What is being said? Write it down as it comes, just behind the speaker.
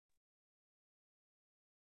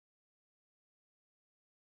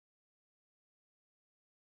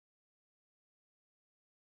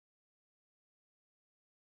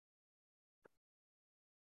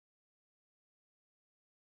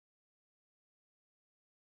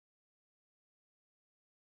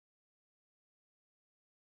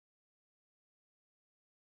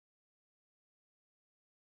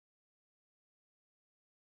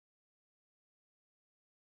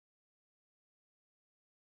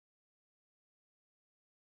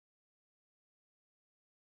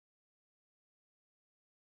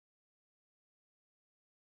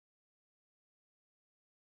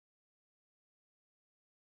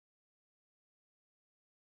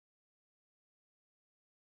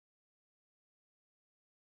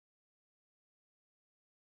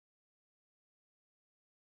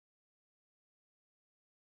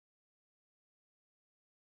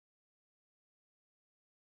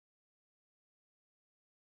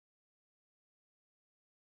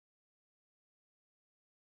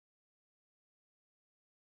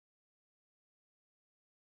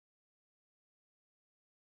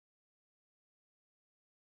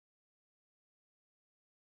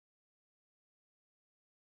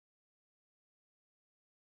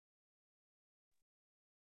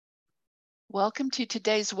Welcome to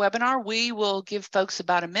today's webinar. We will give folks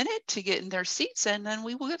about a minute to get in their seats and then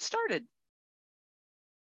we will get started.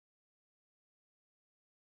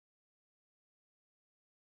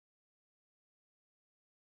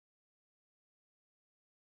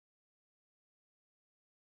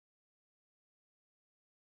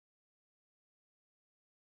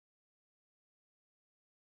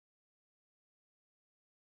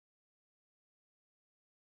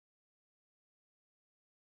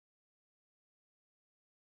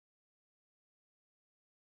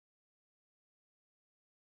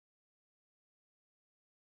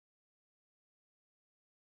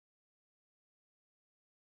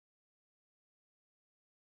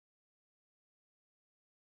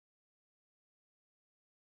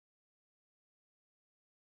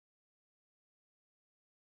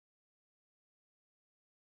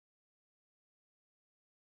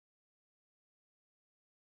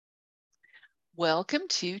 Welcome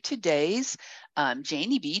to today's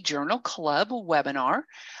Janie B Journal Club webinar.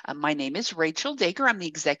 My name is Rachel Dager. I'm the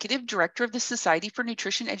Executive Director of the Society for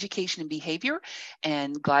Nutrition, Education, and Behavior,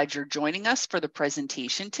 and glad you're joining us for the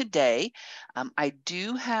presentation today. I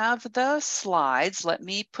do have the slides. Let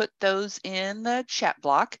me put those in the chat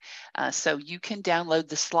block so you can download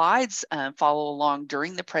the slides, follow along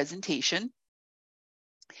during the presentation.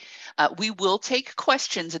 We will take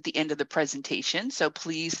questions at the end of the presentation, so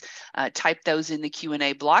please type those in the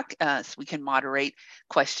Q&A block so we can moderate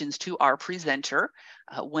questions to our presenter.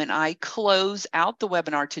 When I close out the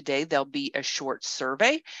webinar today, there'll be a short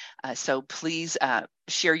survey, so please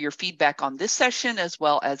share your feedback on this session as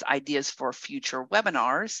well as ideas for future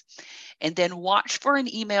webinars. And then watch for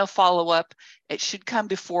an email follow-up. It should come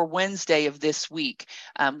before Wednesday of this week.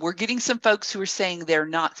 We're getting some folks who are saying they're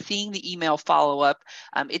not seeing the email follow-up.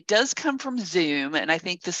 It does come from Zoom, and I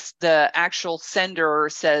think the actual sender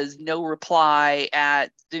says no reply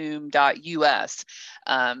at zoom.us.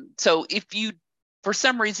 So if you, for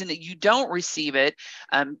some reason that you don't receive it,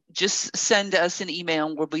 just send us an email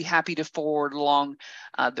and we'll be happy to forward along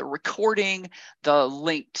the recording, the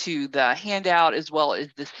link to the handout, as well as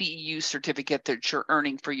the CEU certificate that you're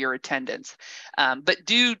earning for your attendance. But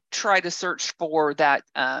do try to search for that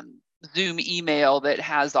Zoom email that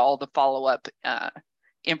has all the follow-up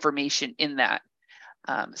information in that.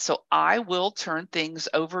 So I will turn things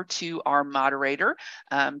over to our moderator,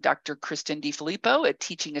 Dr. Kristen DiFilippo, a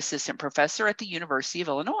teaching assistant professor at the University of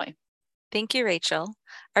Illinois. Thank you, Rachel.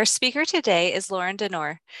 Our speaker today is Lauren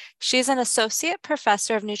Denor. She is an associate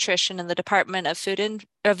professor of nutrition in the Department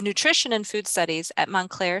of Nutrition and Food Studies at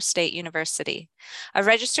Montclair State University. A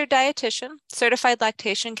registered dietitian, certified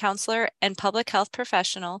lactation counselor, and public health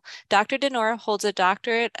professional, Dr. Denor holds a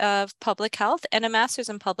doctorate of public health and a master's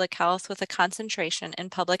in public health with a concentration in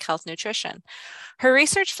public health nutrition. Her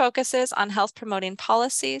research focuses on health promoting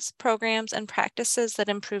policies, programs, and practices that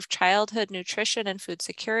improve childhood nutrition and food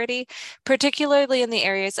security, particularly in the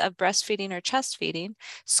areas of breastfeeding or chest feeding,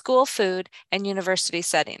 school food, and university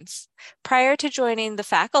settings. Prior to joining the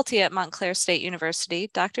faculty at Montclair State University,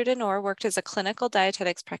 Dr. Denor worked as a clinical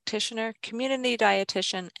dietetics practitioner, community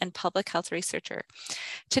dietitian, and public health researcher.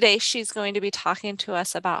 Today, she's going to be talking to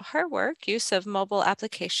us about her work, use of mobile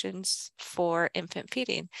applications for infant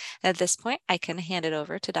feeding. At this point, I can hand it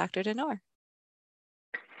over to Dr. Denor.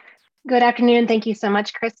 Good afternoon. Thank you so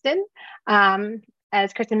much, Kristen.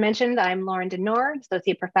 As Kristen mentioned, I'm Lauren Denor,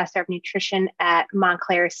 Associate Professor of Nutrition at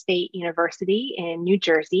Montclair State University in New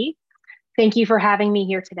Jersey. Thank you for having me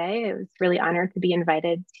here today. I was really honored to be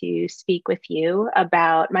invited to speak with you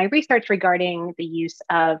about my research regarding the use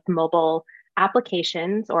of mobile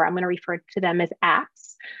applications, or I'm going to refer to them as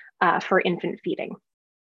apps, for infant feeding.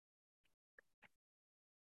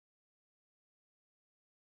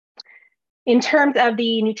 In terms of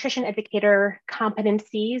the nutrition educator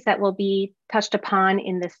competencies that will be touched upon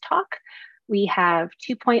in this talk, we have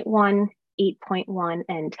 2.1, 8.1,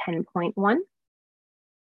 and 10.1.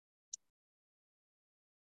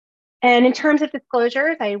 And in terms of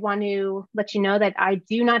disclosures, I want to let you know that I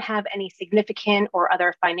do not have any significant or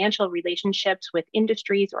other financial relationships with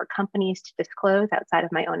industries or companies to disclose outside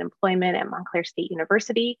of my own employment at Montclair State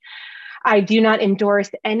University. I do not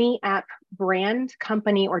endorse any app brand,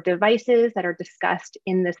 company, or devices that are discussed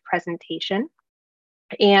in this presentation.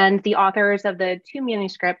 And the authors of the two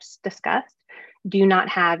manuscripts discussed do not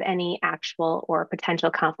have any actual or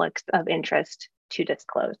potential conflicts of interest to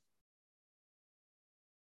disclose.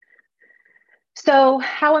 So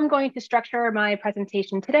how I'm going to structure my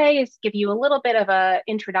presentation today is give you a little bit of an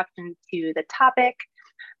introduction to the topic,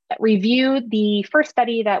 review the first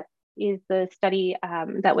study that is the study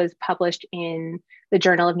that was published in the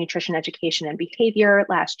Journal of Nutrition Education and Behavior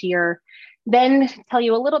last year. Then tell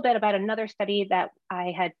you a little bit about another study that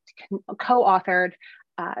I had co-authored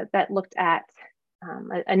that looked at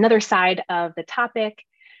another side of the topic,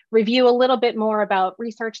 review a little bit more about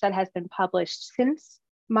research that has been published since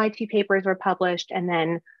my two papers were published, and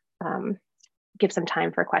then give some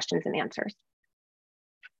time for questions and answers.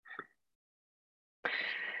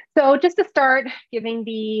 So just to start, giving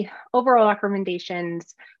the overall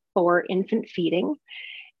recommendations for infant feeding.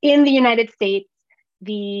 In the United States,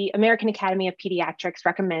 the American Academy of Pediatrics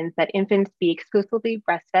recommends that infants be exclusively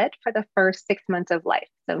breastfed for the first 6 months of life,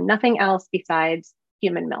 so nothing else besides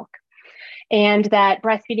human milk, and that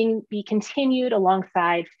breastfeeding be continued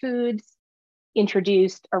alongside foods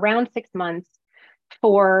introduced around 6 months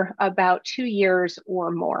for about 2 years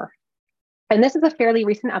or more. And this is a fairly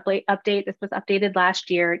recent update. This was updated last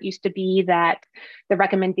year. It used to be that the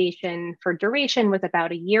recommendation for duration was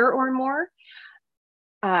about a year or more.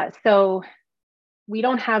 So we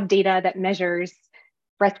don't have data that measures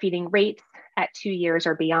breastfeeding rates at 2 years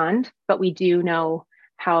or beyond, but we do know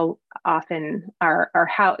how often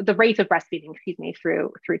how the rates of breastfeeding,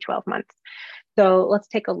 through 12 months. So let's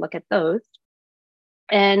take a look at those.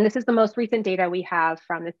 And this is the most recent data we have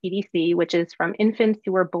from the CDC, which is from infants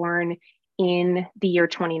who were born in the year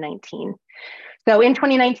 2019. So in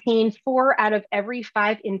 2019, 4 out of every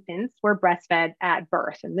 5 infants were breastfed at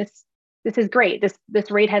birth. And this is great.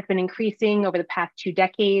 This rate has been increasing over the past 2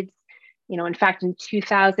 decades. In fact, in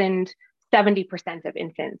 2000, 70% of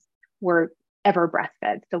infants were ever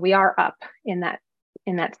breastfed. So we are up in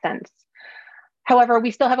that sense. However,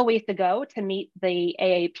 we still have a ways to go to meet the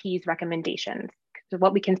AAP's recommendations. So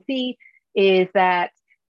what we can see is that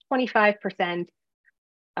 25%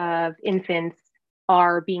 of infants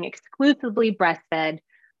are being exclusively breastfed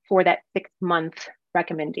for that 6-month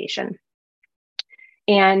recommendation.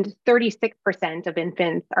 And 36% of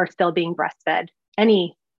infants are still being breastfed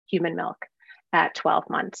any human milk at 12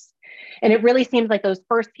 months. And it really seems like those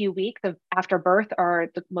first few weeks after birth are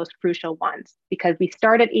the most crucial ones, because we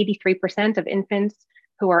start at 83% of infants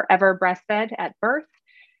who are ever breastfed at birth.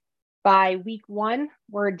 By week 1,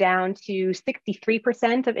 we're down to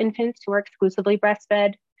 63% of infants who are exclusively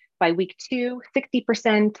breastfed. By week 2,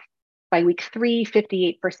 60%. By week 3,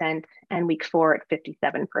 58%. And week 4 at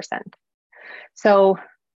 57%. So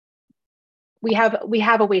we have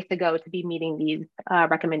a ways to go to be meeting these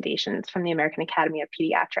recommendations from the American Academy of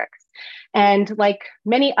Pediatrics. And like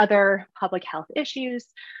many other public health issues,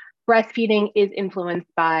 breastfeeding is influenced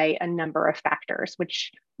by a number of factors,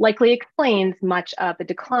 which likely explains much of the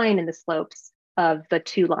decline in the slopes of the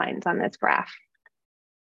 2 lines on this graph.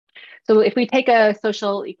 So if we take a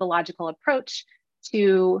social ecological approach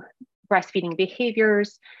to breastfeeding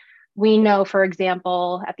behaviors, we know, for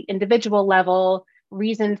example, at the individual level,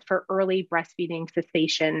 reasons for early breastfeeding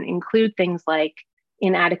cessation include things like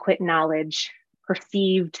inadequate knowledge,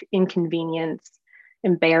 perceived inconvenience,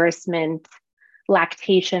 embarrassment,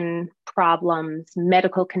 lactation problems,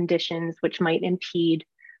 medical conditions which might impede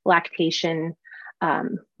lactation,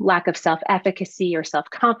 lack of self-efficacy or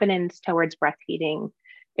self-confidence towards breastfeeding,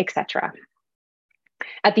 etc.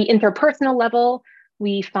 At the interpersonal level,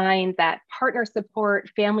 we find that partner support,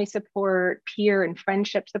 family support, peer and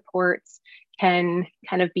friendship supports can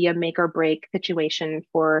kind of be a make or break situation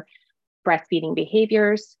for breastfeeding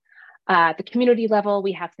behaviors. At the community level,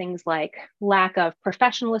 we have things like lack of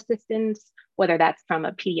professional assistance, whether that's from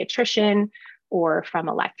a pediatrician or from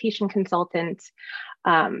a lactation consultant,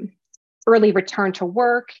 early return to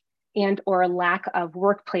work, and or lack of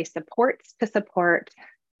workplace supports to support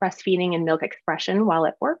breastfeeding and milk expression while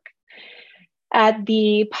at work. At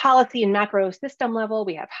the policy and macro system level,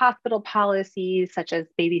 we have hospital policies such as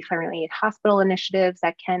baby-friendly hospital initiatives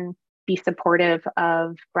that can be supportive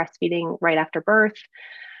of breastfeeding right after birth.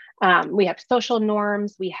 We have social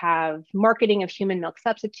norms, we have marketing of human milk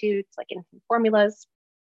substitutes like infant formulas.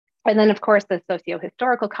 And then of course, the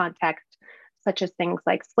socio-historical context, such as things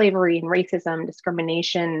like slavery and racism,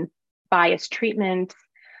 discrimination, biased treatment,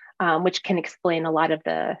 which can explain a lot of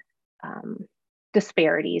the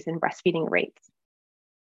disparities in breastfeeding rates.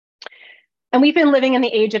 And we've been living in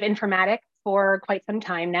the age of informatics for quite some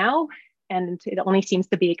time now, and it only seems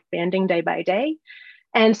to be expanding day by day.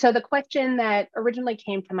 And so the question that originally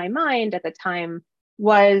came to my mind at the time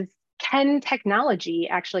was, can technology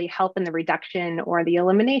actually help in the reduction or the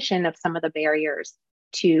elimination of some of the barriers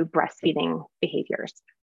to breastfeeding behaviors?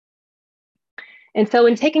 And so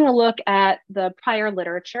in taking a look at the prior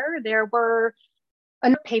literature, there were a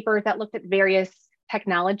number of papers that looked at various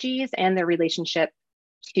technologies and their relationship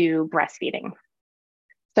to breastfeeding.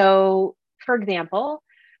 So, for example,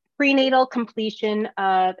 Prenatal completion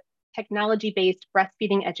of technology-based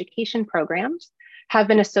breastfeeding education programs have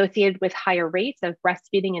been associated with higher rates of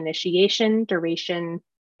breastfeeding initiation, duration,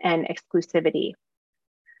 and exclusivity.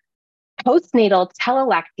 Postnatal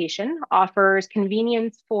telelactation offers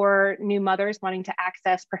convenience for new mothers wanting to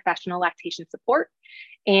access professional lactation support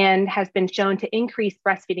and has been shown to increase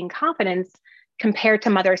breastfeeding confidence compared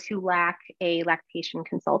to mothers who lack a lactation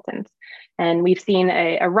consultant. And we've seen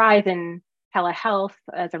a rise in telehealth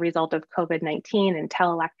as a result of COVID-19, and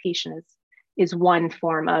telelactation is one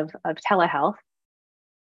form of telehealth.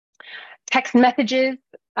 Text messages,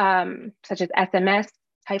 such as SMS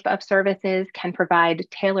type of services, can provide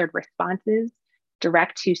tailored responses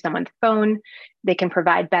direct to someone's phone. They can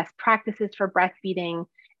provide best practices for breastfeeding,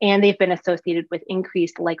 and they've been associated with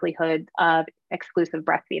increased likelihood of exclusive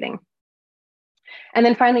breastfeeding. And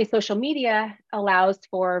then finally, social media allows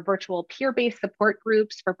for virtual peer-based support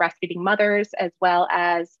groups for breastfeeding mothers, as well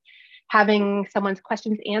as having someone's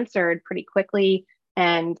questions answered pretty quickly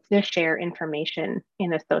and to share information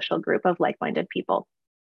in a social group of like-minded people.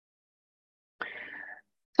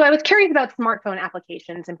 So I was curious about smartphone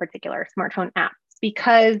applications in particular, smartphone apps,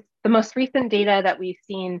 because the most recent data that we've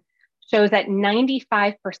seen shows that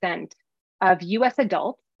 95% of US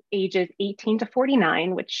adults ages 18 to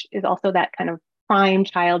 49, which is also that kind of prime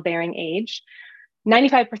childbearing age,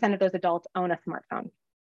 95% of those adults own a smartphone.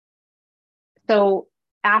 So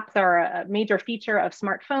apps are a major feature of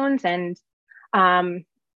smartphones, and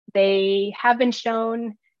they have been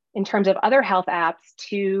shown in terms of other health apps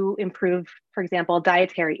to improve, for example,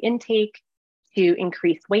 dietary intake, to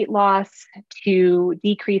increase weight loss, to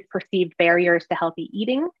decrease perceived barriers to healthy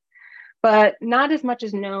eating, but not as much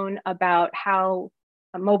is known about how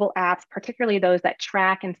mobile apps, particularly those that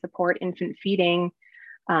track and support infant feeding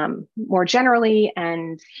more generally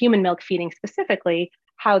and human milk feeding specifically,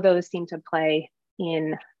 how those seem to play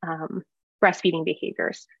in breastfeeding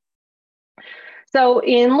behaviors. So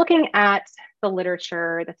in looking at the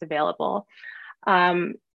literature that's available,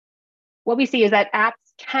 what we see is that apps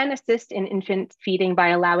can assist in infant feeding by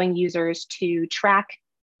allowing users to track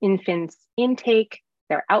infants' intake,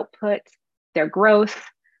 their output, their growth,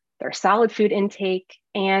 their solid food intake,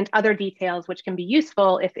 and other details which can be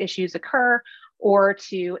useful if issues occur or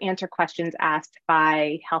to answer questions asked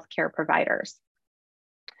by healthcare providers.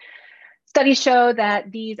 Studies show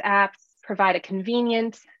that these apps provide a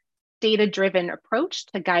convenient, data-driven approach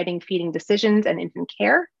to guiding feeding decisions and infant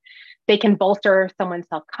care. They can bolster someone's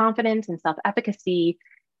self-confidence and self-efficacy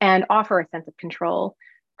and offer a sense of control,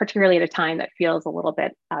 particularly at a time that feels a little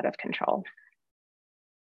bit out of control.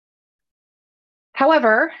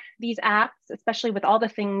 However, these apps, especially with all the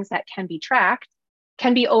things that can be tracked,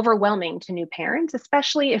 can be overwhelming to new parents,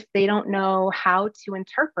 especially if they don't know how to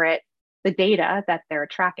interpret the data that they're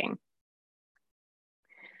tracking.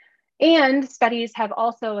 And studies have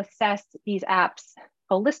also assessed these apps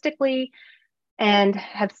holistically and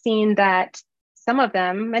have seen that some of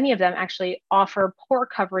them, many of them actually offer poor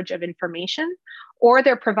coverage of information, or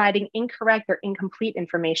they're providing incorrect or incomplete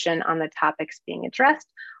information on the topics being addressed,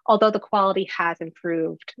 although the quality has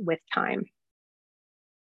improved with time.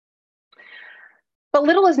 But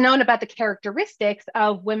little is known about the characteristics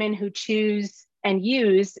of women who choose and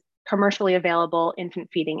use commercially available infant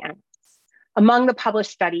feeding apps. Among the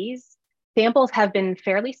published studies, samples have been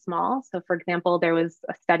fairly small. So for example, there was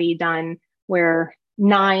a study done where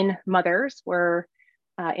 9 mothers were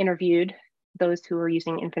interviewed, those who were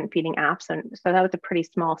using infant feeding apps. And so that was a pretty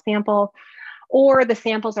small sample. Or the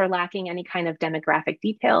samples are lacking any kind of demographic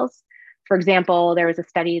details. For example, there was a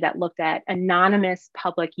study that looked at anonymous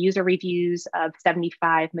public user reviews of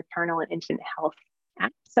 75 maternal and infant health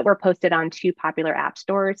apps that were posted on 2 popular app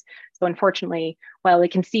stores. So unfortunately, while we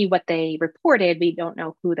can see what they reported, we don't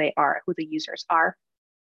know who they are, who the users are.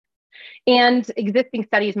 And existing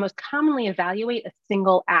studies most commonly evaluate a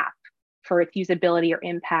single app for its usability or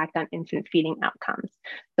impact on infant feeding outcomes.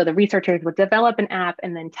 So the researchers would develop an app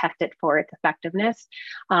and then test it for its effectiveness.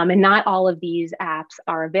 And not all of these apps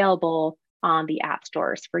are available on the app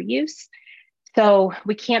stores for use. So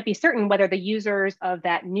we can't be certain whether the users of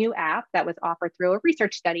that new app that was offered through a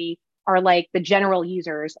research study are like the general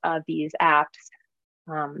users of these apps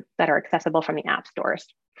that are accessible from the app stores.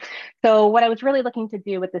 So what I was really looking to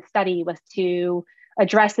do with this study was to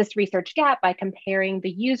address this research gap by comparing the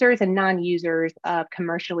users and non-users of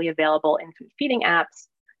commercially available infant feeding apps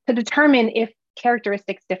to determine if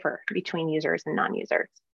characteristics differ between users and non-users.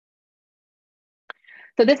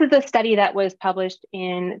 So this is a study that was published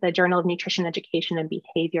in the Journal of Nutrition Education and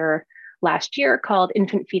Behavior last year called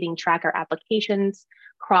Infant Feeding Tracker Applications,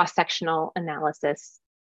 Cross-Sectional Analysis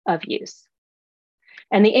of Use.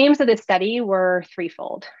 And the aims of this study were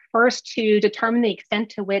threefold. First, to determine the extent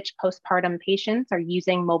to which postpartum patients are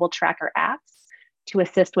using mobile tracker apps to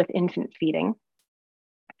assist with infant feeding.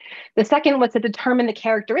 The second was to determine the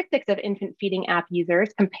characteristics of infant feeding app users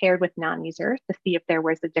compared with non-users to see if there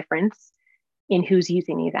was a difference in who's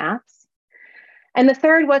using these apps. And the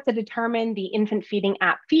third was to determine the infant feeding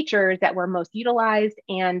app features that were most utilized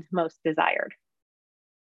and most desired.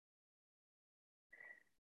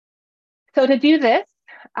 So to do this,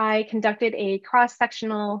 I conducted a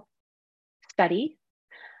cross-sectional study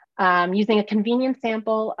using a convenient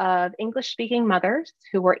sample of English-speaking mothers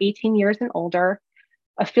who were 18 years and older,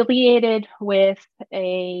 affiliated with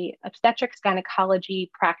a obstetrics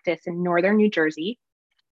gynecology practice in northern New Jersey,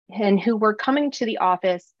 and who were coming to the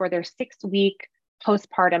office for their 6-week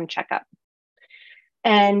postpartum checkup.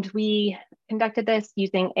 And we conducted this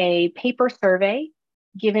using a paper survey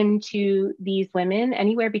given to these women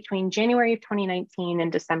anywhere between January of 2019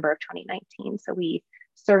 and December of 2019. So we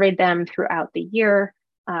surveyed them throughout the year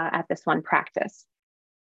at this one practice.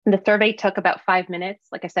 And the survey took about 5 minutes.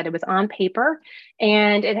 Like I said, it was on paper,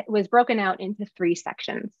 and it was broken out into 3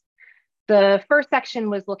 sections. The first section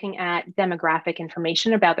was looking at demographic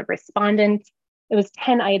information about the respondents. It was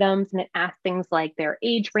 10 items, and it asked things like their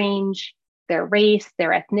age range, their race, their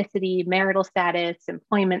ethnicity, marital status,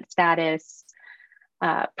 employment status,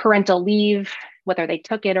 parental leave, whether they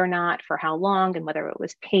took it or not, for how long, and whether it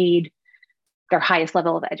was paid, their highest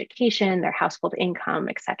level of education, their household income,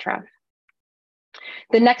 etc.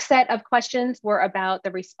 The next set of questions were about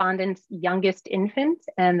the respondents' youngest infants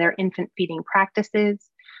and their infant feeding practices,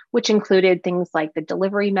 which included things like the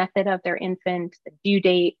delivery method of their infant, the due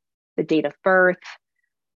date, the date of birth,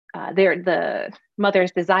 the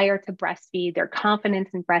mother's desire to breastfeed, their confidence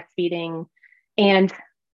in breastfeeding, and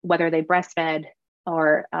whether they breastfed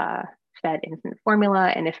or fed infant formula,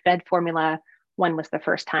 and if fed formula, when was the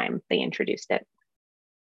first time they introduced it.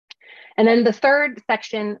 And then the third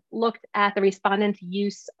section looked at the respondents'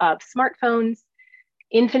 use of smartphones,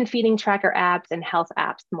 infant feeding tracker apps, and health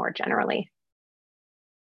apps more generally.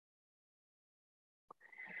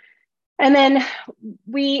 And then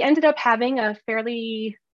we ended up having a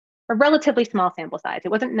relatively small sample size.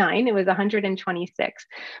 It wasn't 9, it was 126.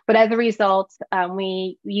 But as a result,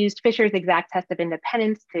 we used Fisher's exact test of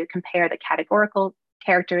independence to compare the categorical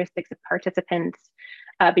characteristics of participants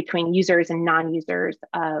between users and non-users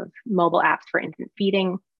of mobile apps for infant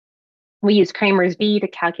feeding. We used Kramer's V to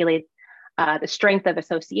calculate the strength of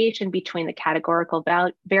association between the categorical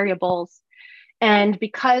variables. And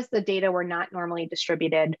because the data were not normally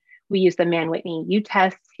distributed, we used the Mann-Whitney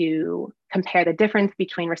U-test to compare the difference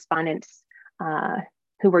between respondents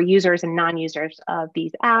who were users and non-users of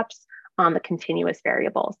these apps on the continuous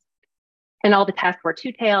variables. And all the tests were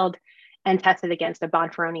two-tailed and tested against a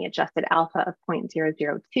Bonferroni adjusted alpha of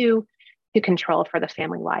 0.002 to control for the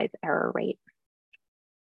family-wide error rate.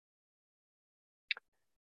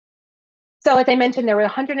 So as I mentioned, there were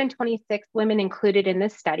 126 women included in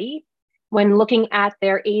this study. When looking at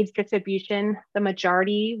their age distribution, the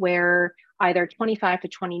majority were either 25 to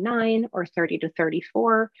 29 or 30 to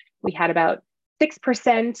 34. We had about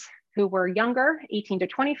 6% who were younger, 18 to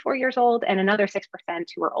 24 years old, and another 6%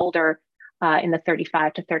 who were older in the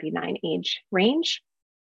 35 to 39 age range.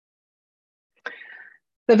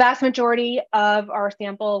 The vast majority of our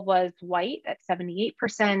sample was white at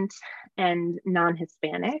 78% and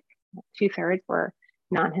non-Hispanic. 2/3 were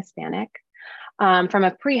non-Hispanic. From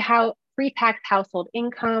a pre-tax household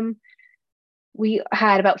income, we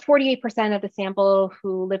had about 48% of the sample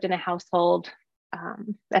who lived in a household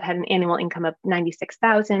that had an annual income of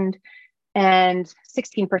 $96,000, and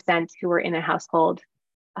 16% who were in a household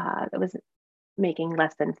that was making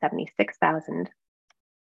less than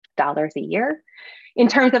 $76,000 a year. In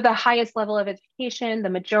terms of the highest level of education, the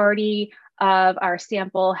majority of our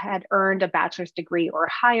sample had earned a bachelor's degree or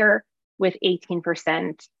higher, with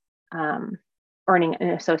 18% earning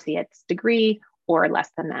an associate's degree or less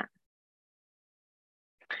than that.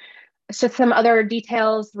 So some other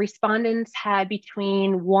details: respondents had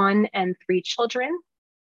between 1 and 3 children.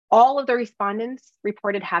 All of the respondents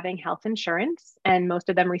reported having health insurance, and most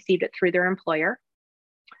of them received it through their employer.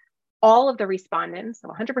 All of the respondents, so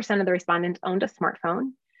 100% of the respondents, owned a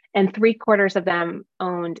smartphone, and 3/4 of them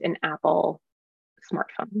owned an Apple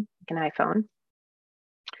smartphone, like an iPhone.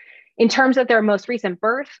 In terms of their most recent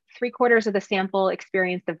birth, 3/4 of the sample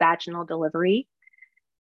experienced a vaginal delivery.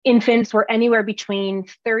 Infants were born anywhere between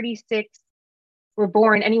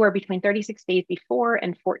 36 days before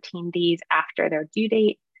and 14 days after their due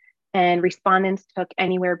date, and respondents took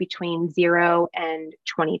anywhere between 0 and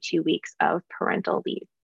 22 weeks of parental leave.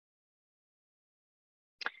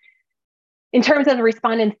 In terms of the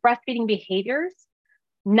respondents' breastfeeding behaviors,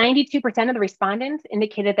 92% of the respondents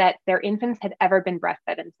indicated that their infants had ever been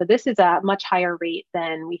breastfed. So this is a much higher rate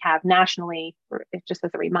than we have nationally. Just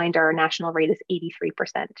as a reminder, our national rate is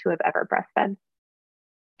 83% who have ever breastfed.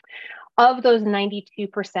 Of those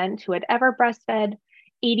 92% who had ever breastfed,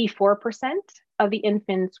 84% of the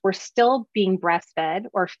infants were still being breastfed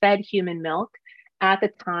or fed human milk at the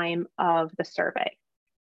time of the survey.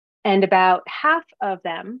 And about half of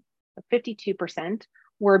them, 52%,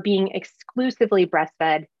 were being exclusively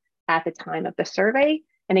breastfed at the time of the survey.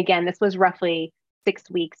 And again, this was roughly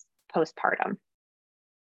 6 weeks postpartum.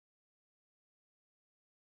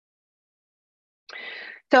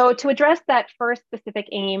 So to address that first specific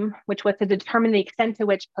aim, which was to determine the extent to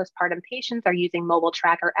which postpartum patients are using mobile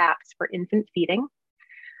tracker apps for infant feeding,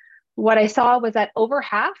 what I saw was that over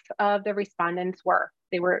half of the respondents were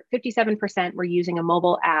 57% were using a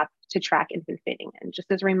mobile app to track infant feeding. And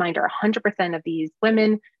just as a reminder, 100% of these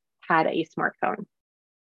women had a smartphone.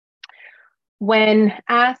 When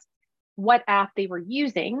asked what app they were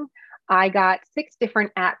using, I got 6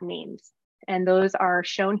 different app names, and those are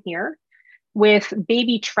shown here, with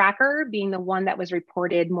Baby Tracker being the one that was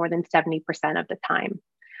reported more than 70% of the time.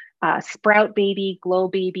 Sprout Baby, Glow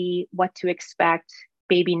Baby, What to Expect,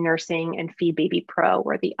 Baby Nursing, and Feed Baby Pro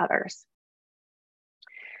were the others.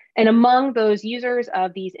 And among those users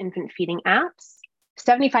of these infant feeding apps,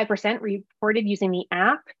 75% reported using the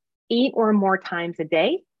app 8 or more times a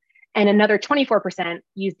day, and another 24%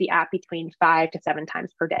 used the app between 5 to 7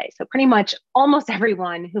 times per day. So pretty much almost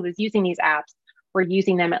everyone who was using these apps were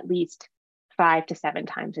using them at least 5 to 7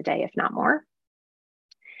 times a day, if not more.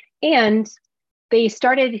 And they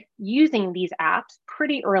started using these apps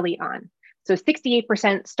pretty early on. So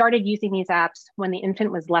 68% started using these apps when the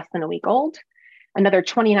infant was less than a week old. Another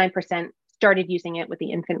 29% started using it when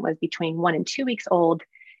the infant was between 1 and 2 weeks old.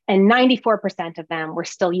 And 94% of them were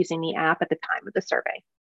still using the app at the time of the survey.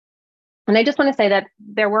 And I just want to say that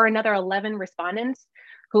there were another 11 respondents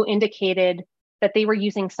who indicated that they were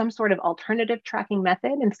using some sort of alternative tracking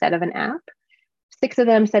method instead of an app. 6 of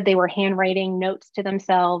them said they were handwriting notes to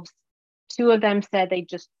themselves. 2 of them said they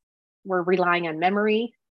just were relying on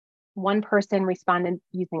memory. 1 person responded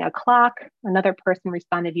using a clock. Another person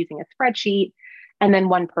responded using a spreadsheet. And then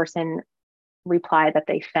 1 person replied that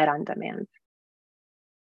they fed on demand.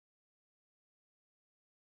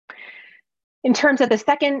 In terms of the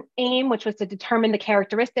second aim, which was to determine the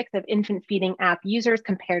characteristics of infant feeding app users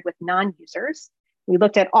compared with non-users, we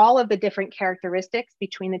looked at all of the different characteristics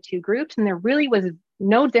between the 2 groups, and there really was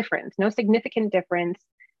no difference, no significant difference,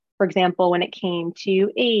 for example, when it came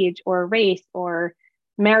to age or race or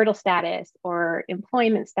marital status or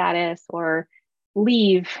employment status or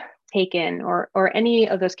leave taken or any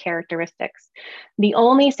of those characteristics. The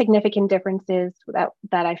only significant differences that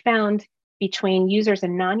I found between users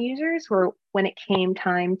and non-users were when it came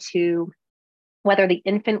time to whether the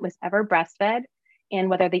infant was ever breastfed and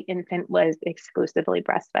whether the infant was exclusively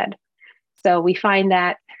breastfed. So we find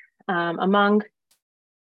that among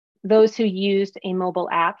those who used a mobile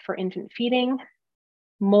app for infant feeding,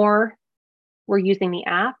 more were using the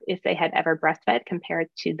app if they had ever breastfed compared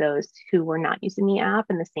to those who were not using the app,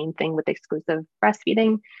 and the same thing with exclusive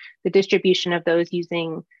breastfeeding. The distribution of those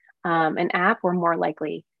using an app were more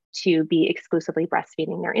likely to be exclusively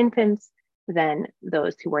breastfeeding their infants than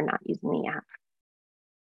those who were not using the app.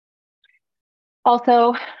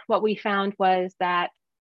 Also, what we found was that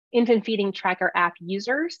infant feeding tracker app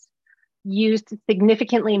users used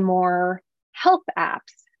significantly more health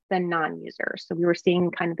apps than non-users. So we were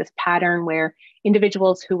seeing kind of this pattern where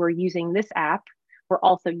individuals who were using this app were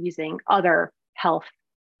also using other health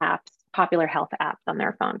apps, popular health apps on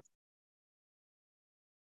their phones.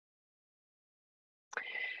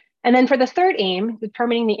 And then for the third aim,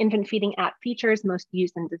 determining the infant feeding app features most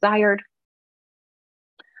used and desired.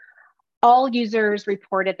 All users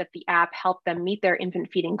reported that the app helped them meet their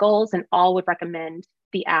infant feeding goals, and all would recommend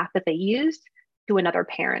the app that they used to another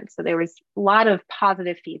parent. So there was a lot of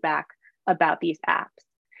positive feedback about these apps.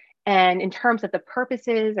 And in terms of the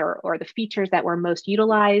purposes or the features that were most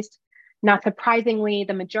utilized, not surprisingly,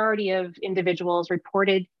 the majority of individuals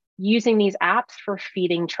reported using these apps for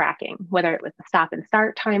feeding tracking, whether it was the stop and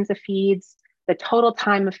start times of feeds, the total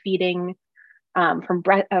time of feeding, from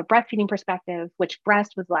a breastfeeding perspective, which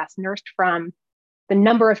breast was last nursed from, the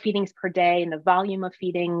number of feedings per day and the volume of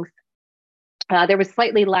feedings. There was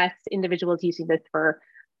slightly less individuals using this for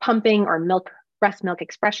pumping or breast milk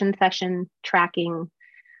expression session tracking.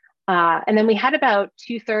 And then we had about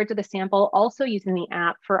 2/3 of the sample also using the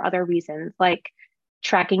app for other reasons, like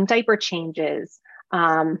tracking diaper changes.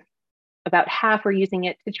 About half were using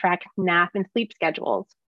it to track nap and sleep schedules.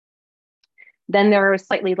 Then there was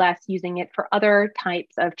slightly less using it for other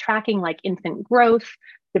types of tracking like infant growth,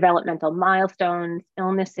 developmental milestones,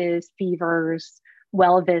 illnesses, fevers,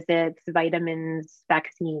 well visits, vitamins,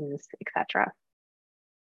 vaccines, etc.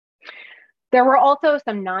 There were also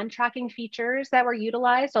some non-tracking features that were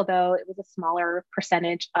utilized, although it was a smaller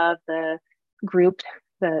percentage of the group,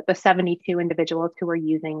 the 72 individuals who were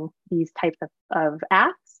using these types of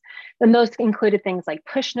apps. And those included things like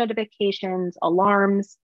push notifications,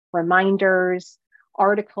 alarms, reminders,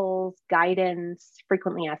 articles, guidance,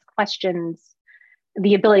 frequently asked questions,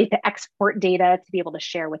 the ability to export data to be able to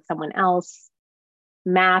share with someone else,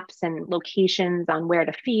 maps and locations on where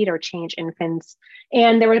to feed or change infants.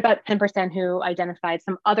 And there were about 10% who identified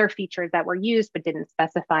some other features that were used but didn't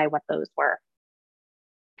specify what those were.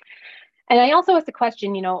 And I also asked the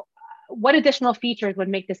question, what additional features would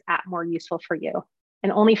make this app more useful for you?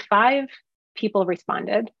 And only 5 people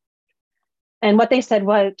responded. And what they said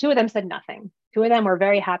was, 2 of them said nothing. 2 of them were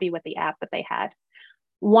very happy with the app that they had.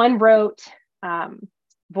 One wrote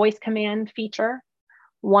voice command feature.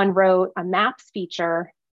 One wrote a maps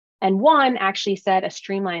feature, and one actually said a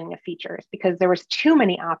streamlining of features because there was too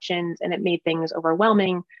many options and it made things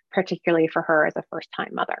overwhelming, particularly for her as a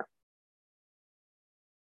first-time mother.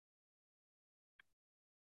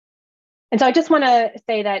 And so I just want to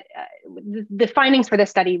say that the findings for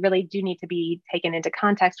this study really do need to be taken into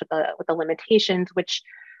context with the limitations, which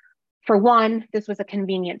for one, this was a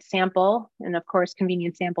convenient sample. And of course,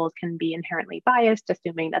 convenient samples can be inherently biased,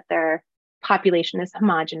 assuming that their population is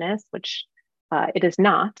homogeneous, which it is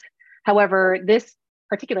not. However, this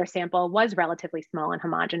particular sample was relatively small and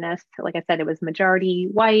homogeneous. Like I said, it was majority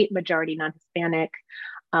white, majority non-Hispanic,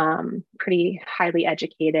 pretty highly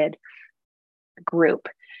educated group,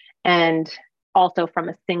 and also from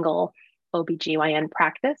a single OBGYN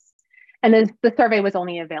practice. And then the survey was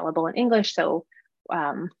only available in English, so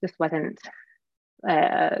this was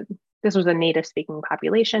a native speaking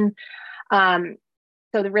population. So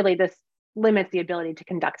really this limits the ability to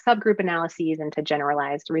conduct subgroup analyses and to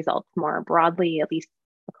generalize results more broadly, at least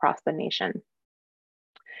across the nation.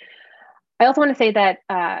 I also want to say that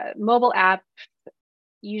mobile apps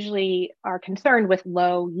usually are concerned with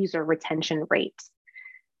low user retention rates.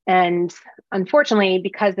 And unfortunately,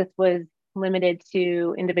 because this was limited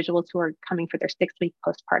to individuals who are coming for their 6-week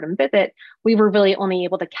postpartum visit, we were really only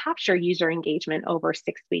able to capture user engagement over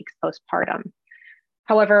 6 weeks postpartum.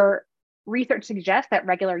 However, research suggests that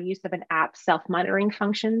regular use of an app's self-monitoring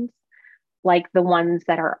functions, like the ones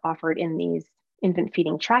that are offered in these infant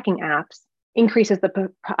feeding tracking apps, increases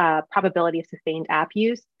the probability of sustained app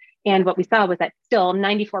use. And what we saw was that still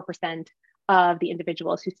 94% of the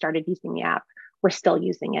individuals who started using the app were still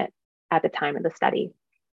using it at the time of the study.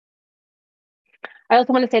 I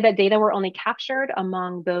also want to say that data were only captured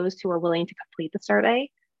among those who were willing to complete the survey.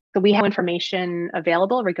 So we have information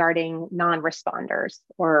available regarding non-responders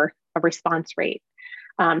or a response rate.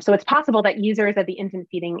 So it's possible that users of the infant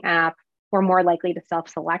feeding app were more likely to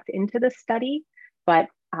self-select into this study, but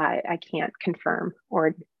I can't confirm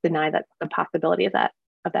or deny that the possibility of that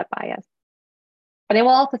bias. But I will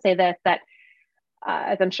also say this, that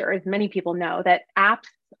as I'm sure as many people know, that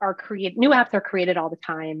new apps are created all the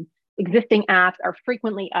time. Existing apps are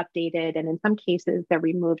frequently updated, and in some cases, they're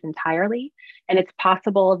removed entirely. And it's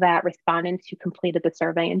possible that respondents who completed the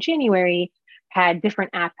survey in January had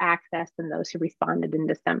different app access than those who responded in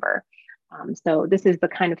December. So this is the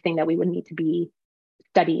kind of thing that we would need to be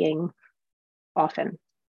studying often.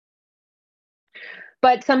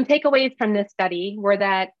 But some takeaways from this study were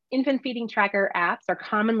that infant feeding tracker apps are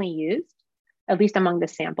commonly used, at least among the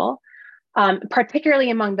sample, particularly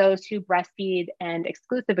among those who breastfeed and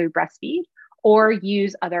exclusively breastfeed or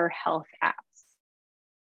use other health apps.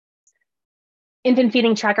 Infant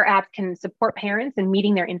feeding tracker apps can support parents in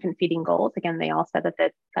meeting their infant feeding goals. Again, they all said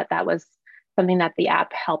that was something that the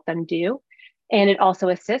app helped them do. And it also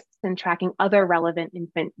assists in tracking other relevant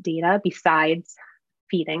infant data besides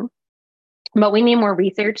feeding. But we need more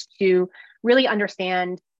research to really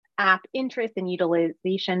understand app interest and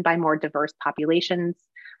utilization by more diverse populations,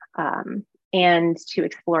 and to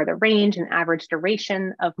explore the range and average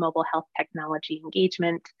duration of mobile health technology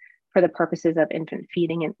engagement for the purposes of infant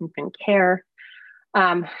feeding and infant care.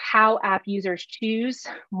 How app users choose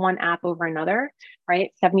one app over another,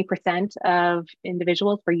 right? 70% of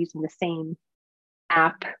individuals were using the same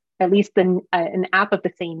app, at least an app of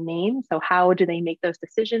the same name. So how do they make those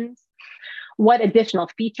decisions? What additional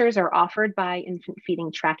features are offered by infant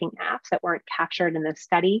feeding tracking apps that weren't captured in this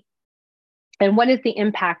study? And what is the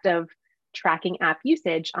impact of tracking app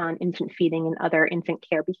usage on infant feeding and other infant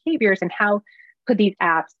care behaviors? And how could these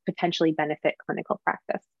apps potentially benefit clinical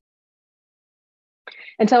practice?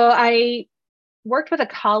 And so I worked with a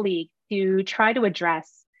colleague to try to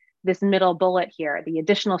address this middle bullet here, the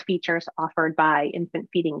additional features offered by infant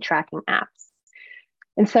feeding tracking apps.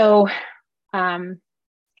 And so my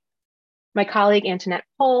colleague Antoinette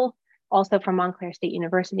Pohl, also from Montclair State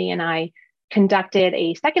University, and I conducted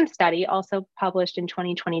a second study, also published in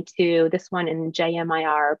 2022, this one in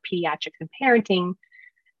JMIR Pediatrics and Parenting,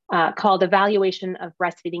 called Evaluation of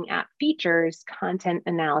Breastfeeding App Features Content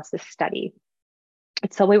Analysis Study.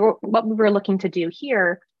 And so what we were looking to do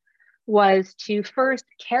here was to first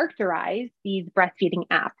characterize these breastfeeding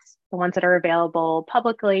apps, the ones that are available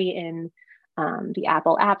publicly in the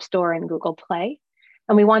Apple App Store and Google Play.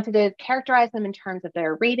 And we wanted to characterize them in terms of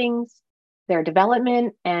their ratings, their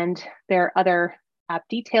development, and their other app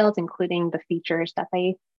details, including the features that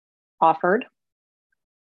they offered.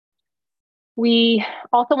 We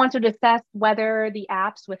also wanted to assess whether the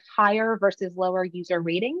apps with higher versus lower user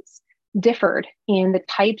ratings differed in the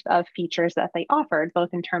types of features that they offered, both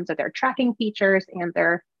in terms of their tracking features and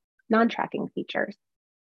their non-tracking features.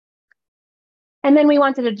 And then we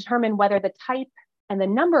wanted to determine whether the type and the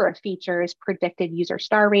number of features predicted user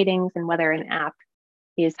star ratings and whether an app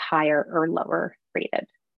is higher or lower rated.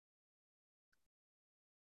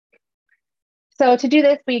 So to do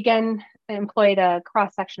this, we again employed a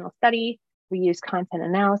cross-sectional study. We used content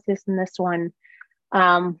analysis in this one,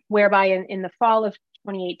 whereby in the fall of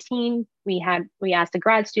 2018, we asked a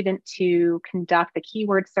grad student to conduct a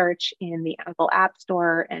keyword search in the Apple App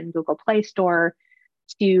Store and Google Play Store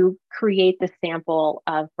to create the sample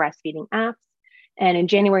of breastfeeding apps. And in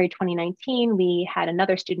January 2019, we had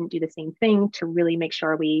another student do the same thing to really make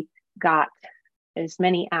sure we got as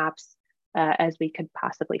many apps as we could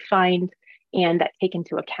possibly find, and that take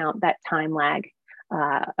into account that time lag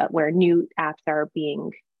where new apps are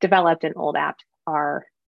being developed and old apps are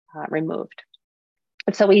removed.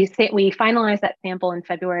 So we finalized that sample in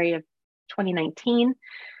February of 2019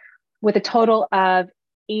 with a total of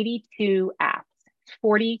 82 apps.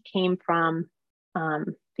 40 came from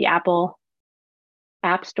the Apple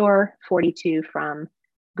App Store, 42 from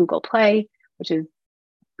Google Play, which is,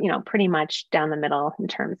 pretty much down the middle in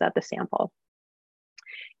terms of the sample.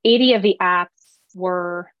 80 of the apps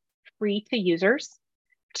were free to users.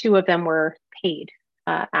 2 of them were paid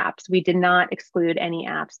apps. We did not exclude any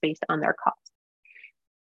apps based on their cost.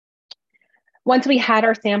 Once we had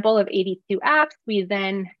our sample of 82 apps, we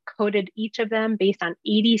then coded each of them based on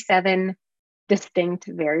 87 distinct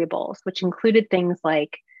variables, which included things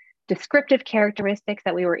like descriptive characteristics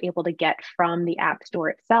that we were able to get from the App Store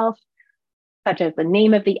itself, such as the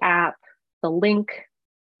name of the app, the link,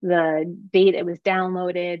 the date it was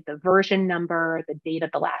downloaded, the version number, the date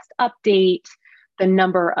of the last update, the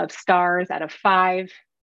number of stars out of 5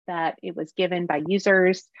 that it was given by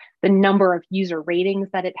users, the number of user ratings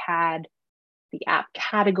that it had, the app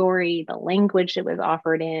category, the language it was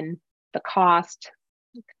offered in, the cost,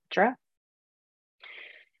 etc.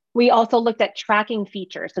 We also looked at tracking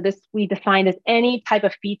features. So this we defined as any type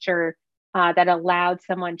of feature that allowed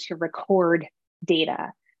someone to record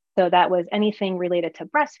data. So that was anything related to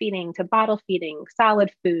breastfeeding, to bottle feeding,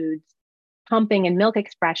 solid foods, pumping and milk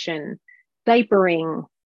expression, diapering,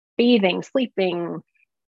 bathing, sleeping,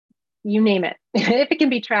 you name it. If it can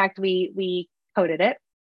be tracked, we coded it.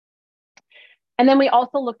 And then we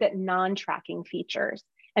also looked at non-tracking features.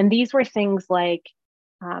 And these were things like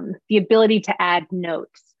the ability to add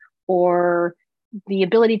notes or the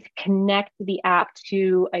ability to connect the app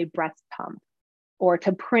to a breast pump or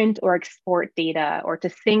to print or export data or to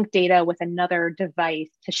sync data with another device,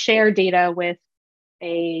 to share data with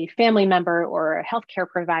a family member or a healthcare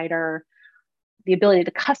provider, the ability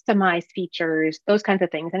to customize features, those kinds of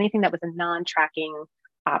things, anything that was a non-tracking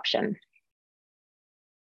option.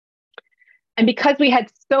 And because we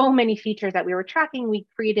had so many features that we were tracking, we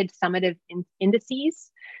created summative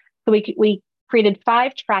indices. So we created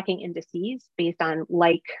 5 tracking indices based on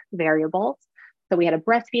like variables. So we had a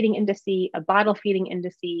breastfeeding indice, a bottle feeding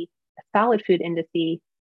indice, a solid food indice,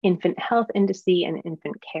 infant health indice, and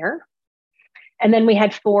infant care. And then we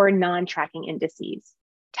had 4 non-tracking indices: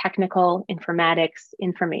 technical, informatics,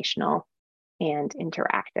 informational, and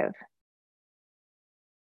interactive.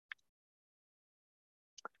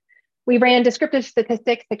 We ran descriptive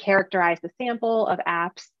statistics to characterize the sample of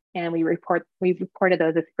apps, and we reported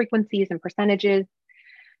those as frequencies and percentages.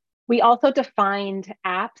 We also defined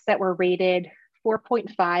apps that were rated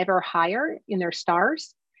 4.5 or higher in their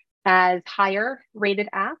stars as higher rated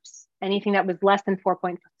apps. Anything that was less than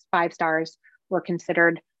 4.5 stars were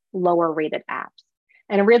considered lower rated apps.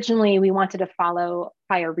 And originally we wanted to follow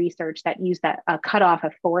prior research that used a cutoff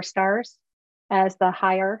of 4 stars as the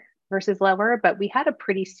higher versus lower, but we had a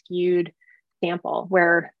pretty skewed sample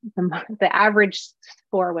where the average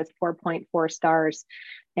score was 4.4 stars,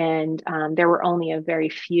 and there were only a very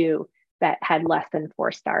few that had less than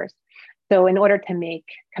 4 stars. So in order to make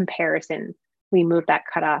comparisons, we moved that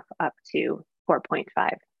cutoff up to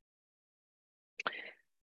 4.5.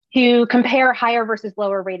 To compare higher versus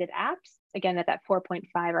lower rated apps, again at that 4.5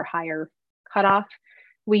 or higher cutoff,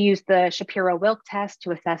 we used the Shapiro-Wilk test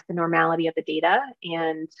to assess the normality of the data,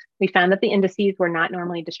 and we found that the indices were not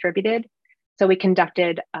normally distributed. So we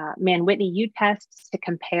conducted Mann-Whitney U tests to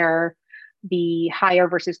compare the higher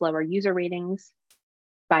versus lower user ratings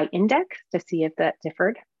by index to see if that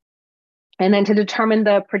differed. And then to determine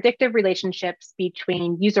the predictive relationships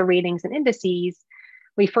between user ratings and indices,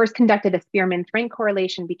 we first conducted a Spearman's rank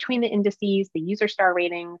correlation between the indices, the user star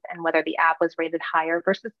ratings, and whether the app was rated higher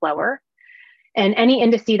versus lower. And any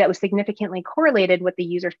indice that was significantly correlated with the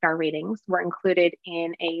user star ratings were included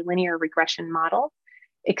in a linear regression model,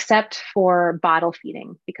 except for bottle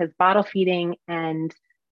feeding, because bottle feeding and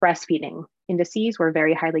breastfeeding indices were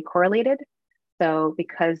very highly correlated. So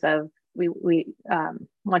because of we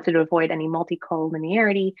wanted to avoid any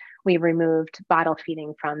multicollinearity, we removed bottle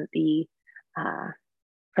feeding from the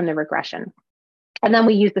regression. And then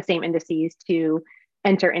we used the same indices to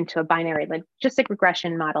enter into a binary logistic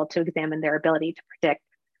regression model to examine their ability to predict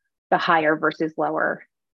the higher versus lower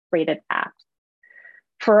rated apps.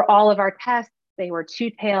 For all of our tests, they were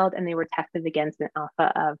two-tailed and they were tested against an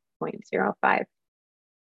alpha of 0.05.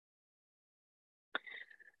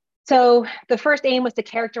 So the first aim was to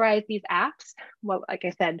characterize these apps. Well, like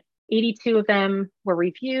I said, 82 of them were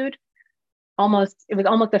reviewed. It was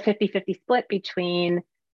almost a 50-50 split between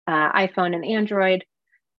iPhone and Android.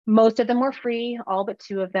 Most of them were free. All but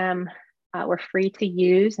 2 of them were free to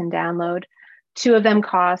use and download. 2 of them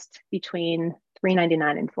cost between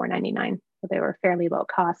 $3.99 and $4.99, so they were fairly low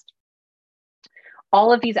cost.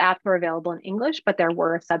 All of these apps were available in English, but there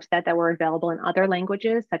were a subset that were available in other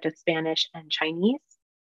languages, such as Spanish and Chinese.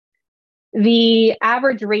 The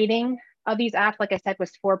average rating of these apps, like I said,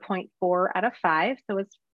 was 4.4 out of 5, so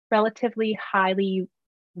it's relatively highly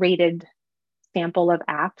rated sample of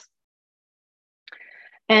apps.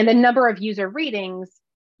 And the number of user ratings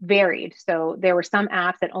varied. So there were some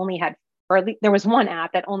apps that only had, or there was one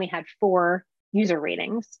app that only had 4 user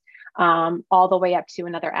ratings, all the way up to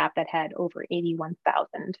another app that had over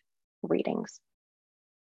 81,000 ratings.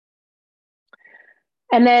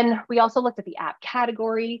 And then we also looked at the app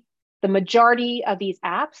category. The majority of these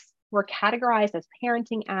apps were categorized as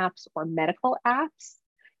parenting apps or medical apps.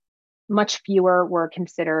 Much fewer were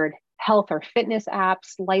considered health or fitness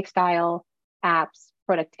apps, lifestyle apps,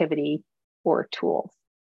 productivity, or tools.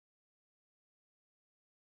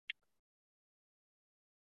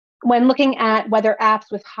 When looking at whether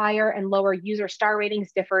apps with higher and lower user star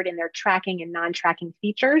ratings differed in their tracking and non-tracking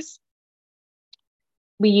features,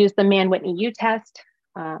 we used the Mann-Whitney U test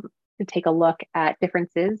to take a look at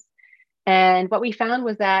differences. And what we found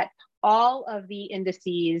was that all of the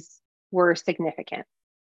indices were significant.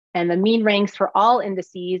 And the mean ranks for all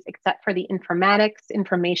indices, except for the informatics,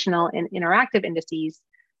 informational, and interactive indices,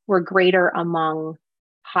 were greater among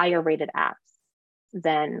higher rated apps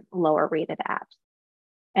than lower rated apps.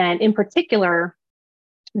 And in particular,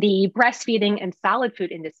 the breastfeeding and solid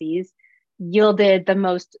food indices yielded the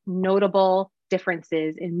most notable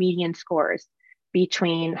differences in median scores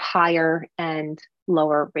between higher and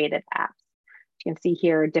lower rated apps. You can see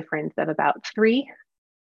here a difference of about 3.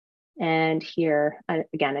 And here,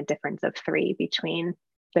 again, a difference of 3 between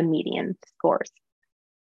the median scores.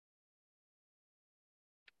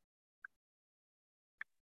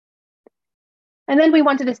 And then we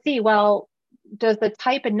wanted to see, well, does the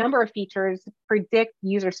type and number of features predict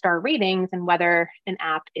user star ratings and whether an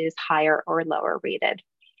app is higher or lower rated?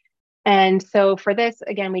 And so for this,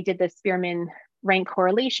 again, we did the Spearman rank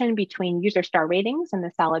correlation between user star ratings and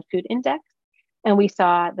the solid food index. And we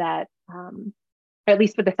saw that, at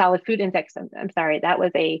least for the solid food index, I'm sorry, that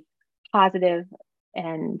was a positive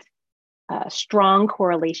and strong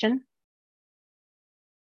correlation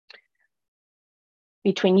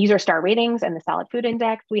between user star ratings and the solid food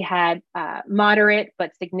index. We had moderate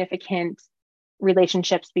but significant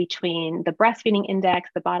relationships between the breastfeeding index,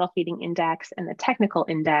 the bottle feeding index, and the technical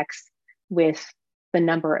index with the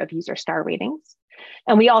number of user star ratings.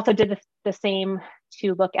 And we also did the same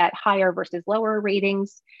to look at higher versus lower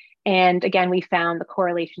ratings. And again, we found the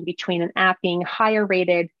correlation between an app being higher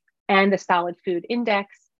rated and the solid food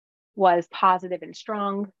index was positive and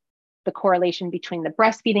strong. The correlation between the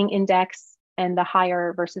breastfeeding index and the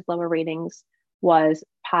higher versus lower ratings was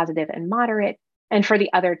positive and moderate. And for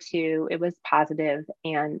the other 2, it was positive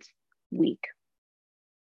and weak.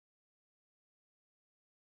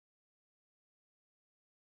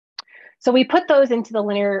 So we put those into the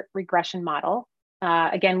linear regression model.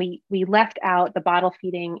 Again, we left out the bottle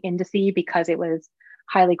feeding indice because it was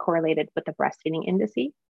highly correlated with the breastfeeding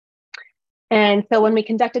indice. And so when we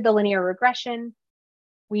conducted the linear regression,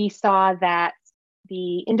 we saw that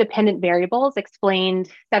the independent variables explained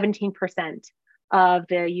 17% of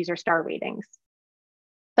the user star ratings.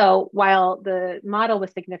 So while the model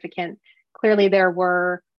was significant, clearly there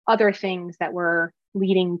were other things that were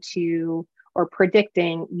leading to or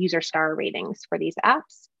predicting user star ratings for these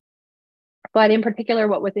apps. But in particular,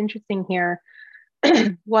 what was interesting here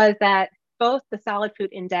was that both the solid food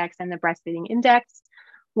index and the breastfeeding index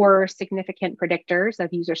were significant predictors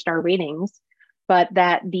of user star ratings, but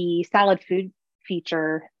that the solid food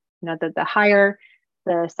feature, the higher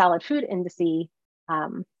the solid food indice,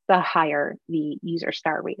 the higher the user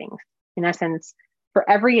star ratings. In essence, for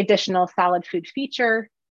every additional solid food feature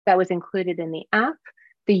that was included in the app,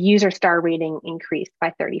 the user star rating increased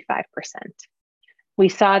by 35%. We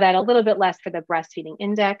saw that a little bit less for the breastfeeding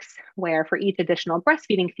index, where for each additional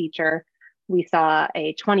breastfeeding feature, we saw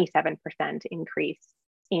a 27% increase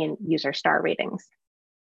in user star ratings.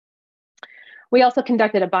 We also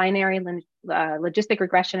conducted a binary logistic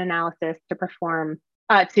regression analysis to perform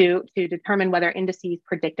to determine whether indices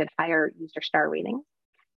predicted higher user star ratings.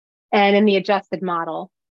 And in the adjusted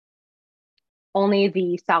model, only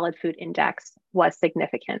the solid food index was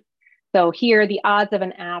significant. So here, the odds of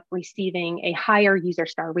an app receiving a higher user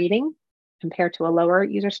star rating compared to a lower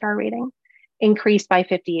user star rating increased by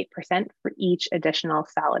 58% for each additional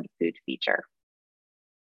solid food feature.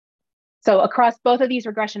 So across both of these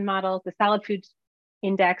regression models, the solid food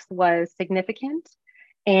index was significant.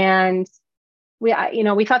 And we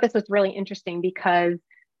thought this was really interesting because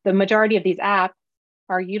the majority of these apps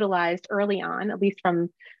are utilized early on, at least from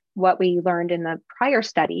what we learned in the prior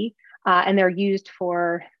study, and they're used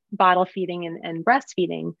for bottle feeding and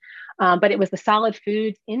breastfeeding. But it was the solid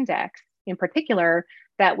foods index in particular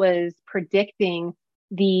that was predicting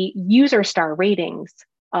the user star ratings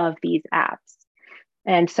of these apps.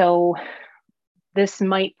 And so this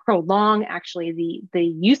might prolong actually the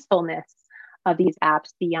usefulness of these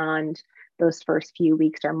apps beyond those first few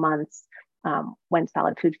weeks or months when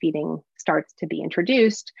solid food feeding starts to be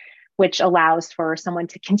introduced, which allows for someone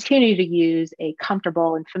to continue to use a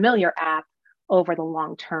comfortable and familiar app over the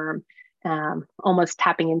long term, almost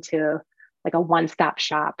tapping into like a one-stop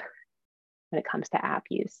shop when it comes to app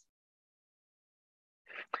use.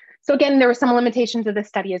 So again, there were some limitations of this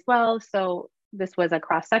study as well. So this was a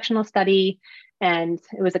cross-sectional study and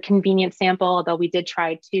it was a convenient sample, although we did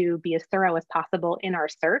try to be as thorough as possible in our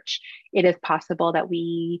search. It is possible that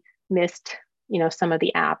we missed, some of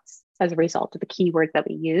the apps as a result of the keywords that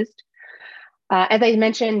we used. As I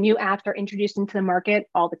mentioned, new apps are introduced into the market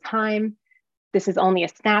all the time. This is only a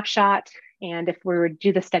snapshot. And if we were to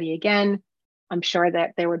do the study again, I'm sure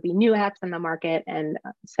that there would be new apps in the market and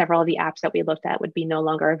several of the apps that we looked at would be no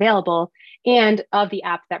longer available. And of the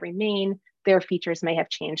apps that remain, their features may have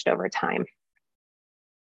changed over time.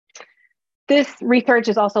 This research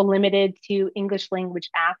is also limited to English language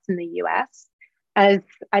apps in the US. As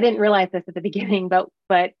I didn't realize this at the beginning,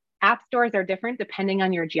 but app stores are different depending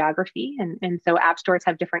on your geography. And so app stores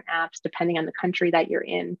have different apps depending on the country that you're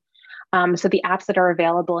in. So the apps that are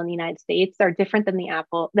available in the United States are different than the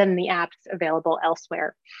apps available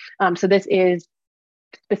elsewhere. So this is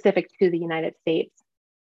specific to the United States.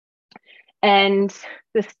 And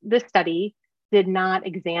this study did not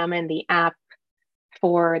examine the app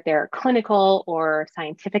for their clinical or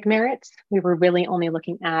scientific merits. We were really only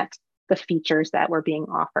looking at the features that were being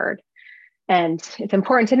offered. And it's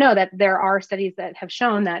important to know that there are studies that have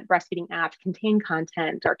shown that breastfeeding apps contain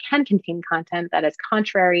content or can contain content that is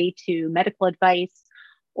contrary to medical advice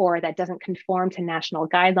or that doesn't conform to national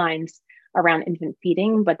guidelines around infant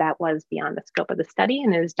feeding, but that was beyond the scope of the study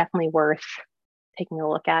and is definitely worth taking a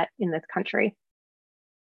look at in this country.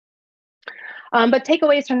 But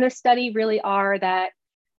takeaways from this study really are that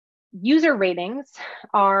user ratings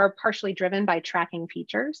are partially driven by tracking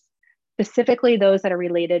features, specifically those that are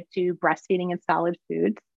related to breastfeeding and solid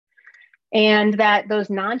foods, and that those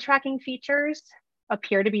non-tracking features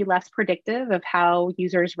appear to be less predictive of how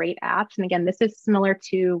users rate apps. And again, this is similar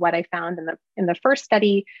to what I found in the first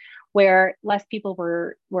study, where less people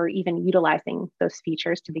were even utilizing those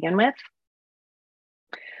features to begin with.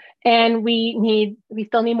 And we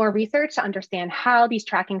still need more research to understand how these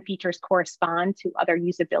tracking features correspond to other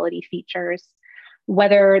usability features,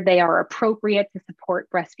 whether they are appropriate to support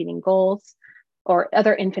breastfeeding goals or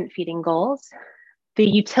other infant feeding goals, the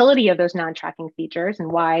utility of those non-tracking features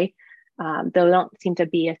and why they don't seem to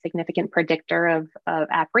be a significant predictor of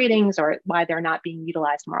app ratings or why they're not being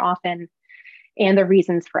utilized more often, and the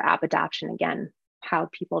reasons for app adoption, again, how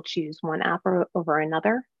people choose one app over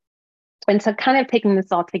another. And so kind of taking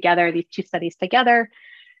this all together, these two studies together,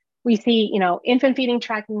 we see, infant feeding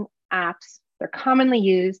tracking apps, they're commonly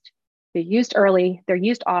used, they're used early, they're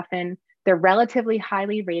used often, they're relatively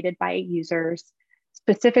highly rated by users,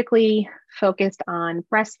 specifically focused on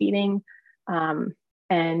breastfeeding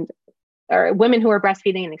or women who are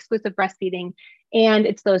breastfeeding and exclusive breastfeeding. And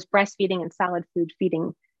it's those breastfeeding and solid food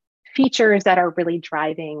feeding features that are really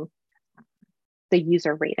driving the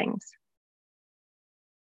user ratings.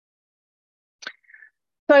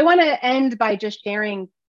 So I want to end by just sharing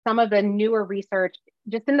some of the newer research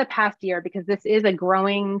just in the past year, because this is a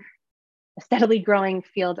steadily growing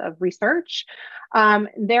field of research.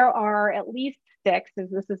 There are at least 6, as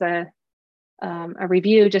this is a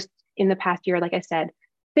review just in the past year, like I said,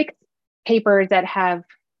 6 papers that have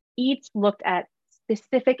each looked at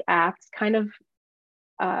specific apps kind of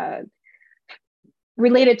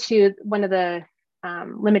related to one of the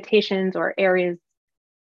limitations or areas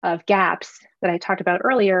of gaps that I talked about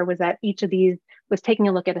earlier, was that each of these was taking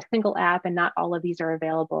a look at a single app, and not all of these are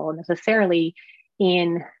available necessarily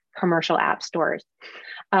in commercial app stores.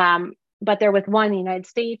 But there was one in the United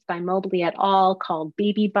States by Mobley et al. Called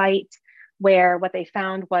Baby Bite, where what they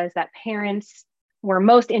found was that parents were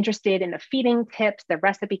most interested in the feeding tips, the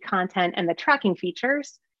recipe content, and the tracking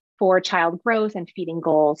features for child growth and feeding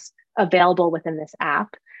goals available within this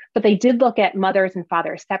app. But they did look at mothers and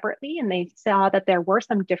fathers separately, and they saw that there were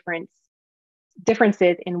some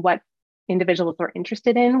differences in what individuals were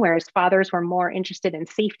interested in, whereas fathers were more interested in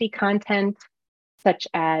safety content, such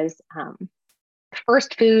as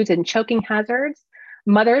first foods and choking hazards.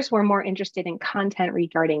 Mothers were more interested in content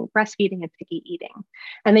regarding breastfeeding and picky eating.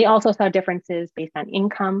 And they also saw differences based on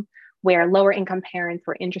income, where lower income parents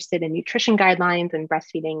were interested in nutrition guidelines and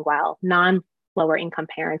breastfeeding, while non-lower income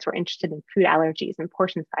parents were interested in food allergies and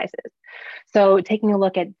portion sizes. So taking a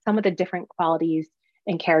look at some of the different qualities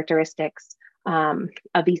and characteristics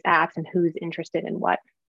of these apps and who's interested in what.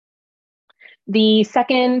 The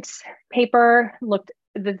second paper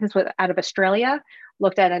this was out of Australia,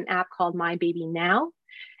 looked at an app called My Baby Now.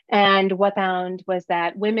 And what found was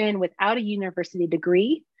that women without a university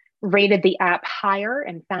degree rated the app higher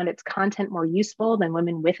and found its content more useful than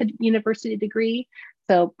women with a university degree.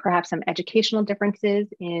 So perhaps some educational differences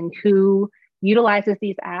in who utilizes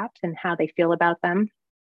these apps and how they feel about them.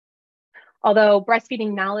 Although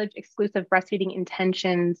breastfeeding knowledge, exclusive breastfeeding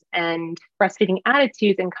intentions, and breastfeeding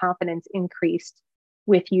attitudes and confidence increased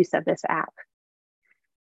with use of this app.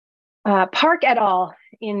 Park et al.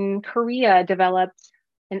 In Korea developed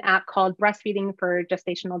an app called Breastfeeding for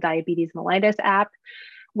Gestational Diabetes Mellitus app,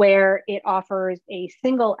 where it offers a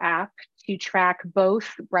single app to track both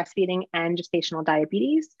breastfeeding and gestational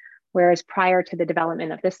diabetes, whereas prior to the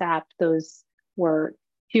development of this app, those were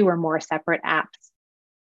 2 or more separate apps.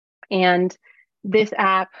 And this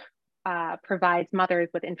app provides mothers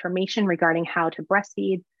with information regarding how to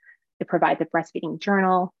breastfeed. It provides a breastfeeding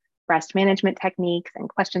journal, breast management techniques, and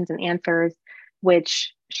questions and answers,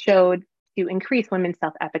 which showed to increase women's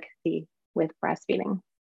self-efficacy with breastfeeding.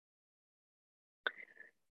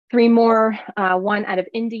 3 more, one out of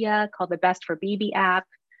India called the Best for Baby app,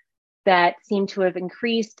 that seemed to have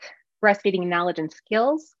increased breastfeeding knowledge and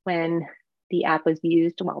skills when the app was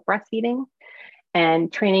used while breastfeeding.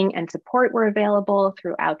 And training and support were available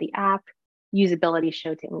throughout the app. Usability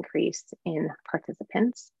showed to increase in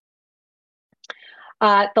participants.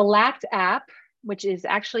 The LACT app, which is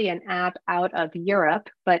actually an app out of Europe,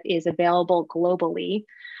 but is available globally.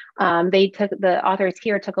 The authors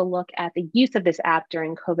here took a look at the use of this app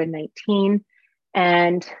during COVID-19.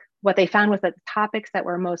 And what they found was that the topics that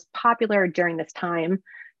were most popular during this time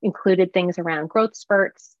included things around growth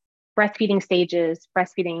spurts, breastfeeding stages,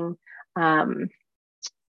 breastfeeding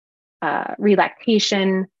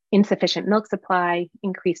relactation, insufficient milk supply,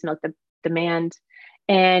 increased milk demand.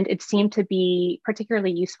 And it seemed to be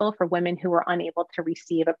particularly useful for women who were unable to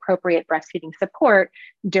receive appropriate breastfeeding support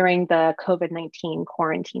during the COVID-19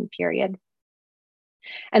 quarantine period.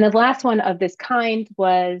 And the last one of this kind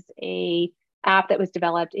was an app that was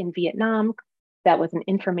developed in Vietnam that was an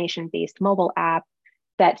information-based mobile app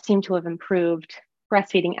that seemed to have improved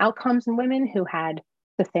breastfeeding outcomes in women who had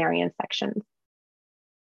cesarean sections.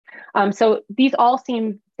 So these all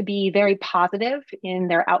seem to be very positive in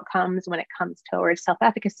their outcomes when it comes towards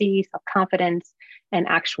self-efficacy, self-confidence, and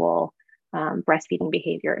actual breastfeeding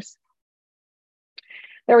behaviors.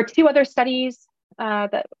 There were 2 other studies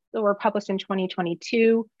that were published in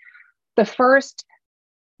 2022. The first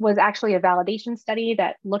was actually a validation study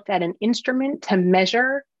that looked at an instrument to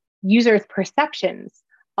measure users' perceptions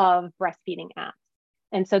of breastfeeding apps.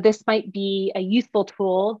 And so this might be a useful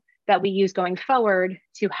tool that we use going forward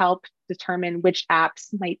to help determine which apps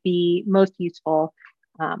might be most useful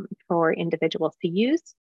for individuals to use.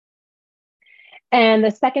 And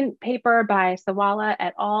the second paper by Sawala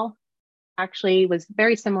et al. Actually was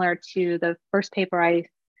very similar to the first paper I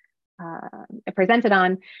presented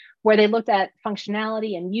on, where they looked at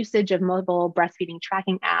functionality and usage of mobile breastfeeding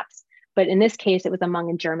tracking apps. But in this case, it was among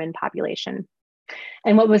a German population.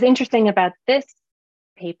 And what was interesting about this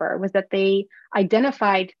paper was that they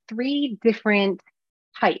identified three different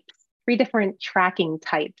tracking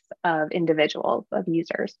types of individuals, of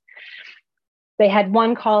users. They had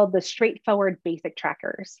one called the straightforward basic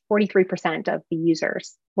trackers. 43% of the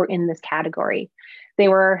users were in this category. They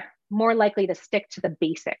were more likely to stick to the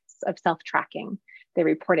basics of self-tracking. They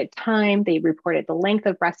reported time, they reported the length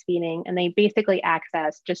of breastfeeding, and they basically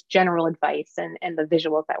accessed just general advice and the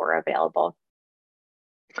visuals that were available.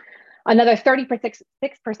 Another 36%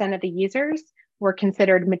 of the users were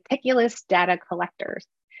considered meticulous data collectors.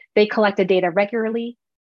 They collected data regularly.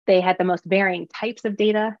 They had the most varying types of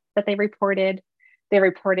data that they reported. They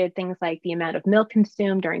reported things like the amount of milk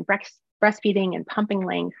consumed during breastfeeding and pumping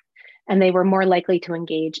length, and they were more likely to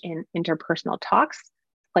engage in interpersonal talks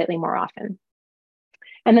slightly more often.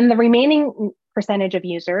 And then the remaining percentage of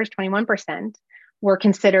users, 21%, were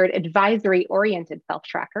considered advisory-oriented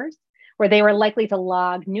self-trackers, where they were likely to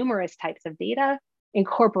log numerous types of data,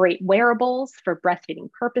 incorporate wearables for breastfeeding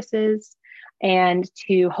purposes, and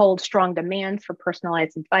to hold strong demands for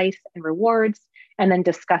personalized advice and rewards, and then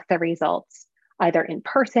discuss the results either in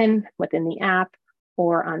person within the app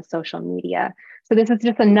or on social media. So this is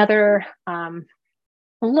just another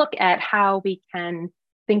look at how we can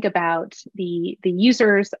think about the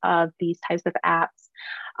users of these types of apps.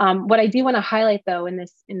 What I do want to highlight, though, in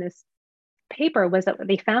this paper was that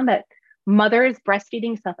they found that mothers'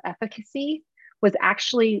 breastfeeding self-efficacy was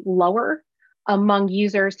actually lower among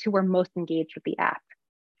users who were most engaged with the app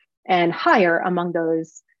and higher among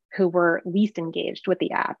those who were least engaged with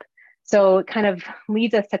the app. So it kind of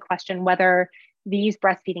leads us to question whether these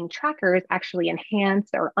breastfeeding trackers actually enhance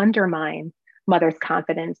or undermine mothers'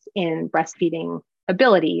 confidence in breastfeeding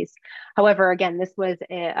abilities. However, again, this was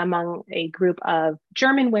among a group of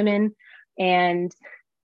German women, and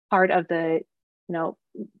part of the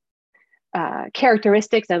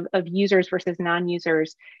characteristics of users versus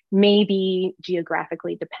non-users may be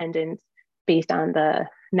geographically dependent based on the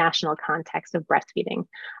national context of breastfeeding.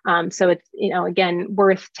 So it's, again,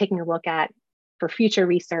 worth taking a look at for future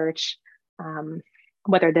research,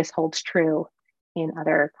 whether this holds true in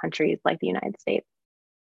other countries like the United States.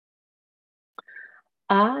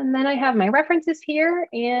 And then I have my references here,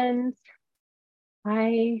 and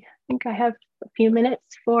I think I have a few minutes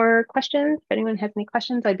for questions. If anyone has any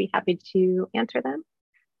questions, I'd be happy to answer them.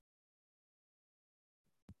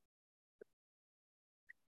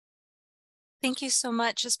 Thank you so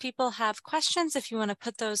much. As people have questions, if you want to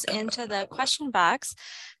put those into the question box.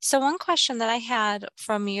 So one question that I had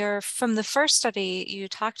from the first study you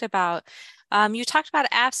talked about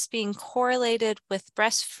apps being correlated with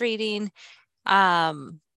breastfeeding. I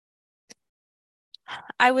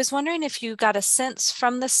was wondering if you got a sense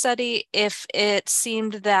from the study if it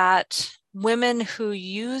seemed that women who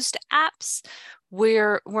used apps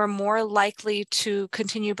were more likely to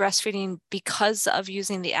continue breastfeeding because of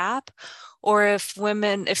using the app, or if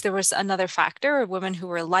there was another factor, women who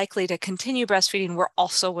were likely to continue breastfeeding were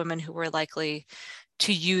also women who were likely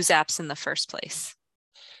to use apps in the first place.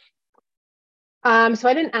 So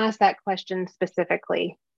I didn't ask that question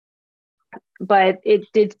specifically, but it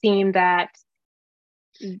did seem that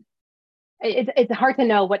it's hard to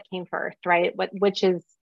know what came first, right? Which is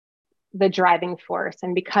the driving force.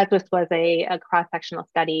 And because this was a cross-sectional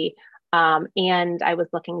study, and I was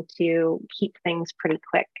looking to keep things pretty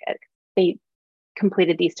quick, they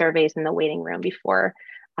completed these surveys in the waiting room before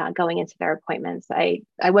going into their appointments. I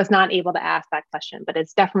was not able to ask that question, but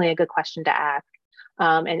it's definitely a good question to ask,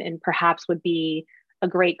 and perhaps would be a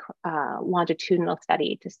great longitudinal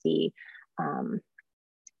study to see,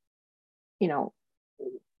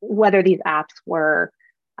 whether these apps were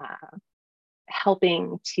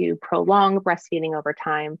helping to prolong breastfeeding over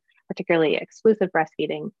time, particularly exclusive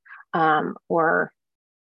breastfeeding, or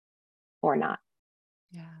not.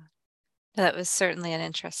 Yeah, that was certainly an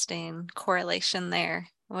interesting correlation there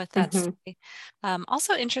with that study.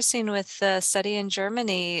 Also interesting with the study in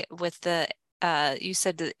Germany with the, you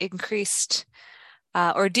said the increased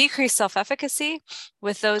or decreased self-efficacy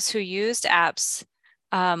with those who used apps.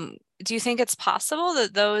 Do you think it's possible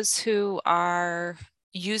that those who are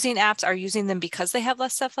using apps are using them because they have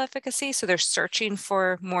less self-efficacy? So they're searching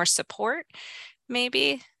for more support,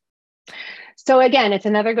 maybe? So again, it's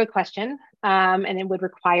another good question, and it would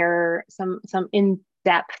require some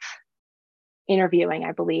in-depth interviewing,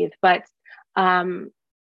 I believe. But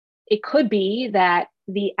it could be that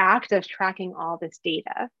the act of tracking all this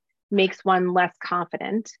data makes one less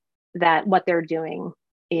confident that what they're doing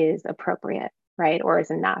is appropriate, right, or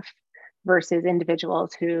is enough, versus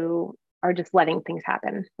individuals who are just letting things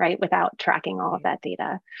happen, right, without tracking all of that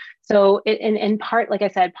data. So in part, like I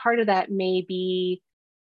said, part of that may be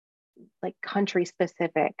like country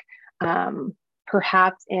specific.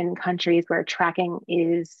 Perhaps in countries where tracking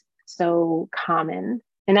is so common,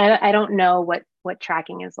 and I don't know what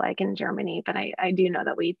tracking is like in Germany, but I do know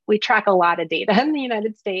that we track a lot of data in the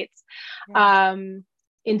United States,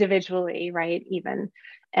 individually, right, even.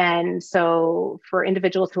 And so for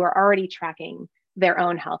individuals who are already tracking their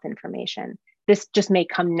own health information, this just may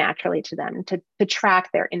come naturally to them to track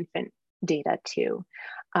their infant data too.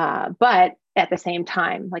 But at the same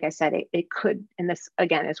time, like I said, it could, and this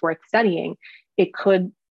again is worth studying, it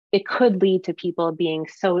could lead to people being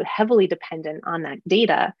so heavily dependent on that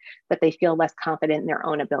data that they feel less confident in their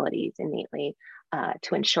own abilities innately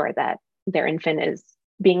to ensure that their infant is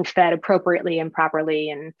being fed appropriately and properly,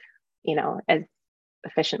 and as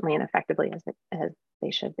efficiently and effectively as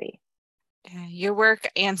they should be. Yeah, your work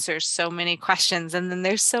answers so many questions, and then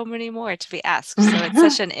there's so many more to be asked. So it's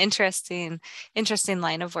such an interesting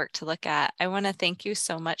line of work to look at. I want to thank you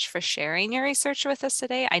so much for sharing your research with us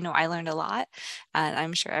today. I know I learned a lot, and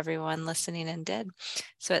I'm sure everyone listening in did.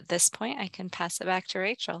 So at this point, I can pass it back to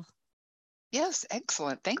Rachel. Yes,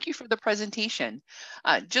 excellent. Thank you for the presentation.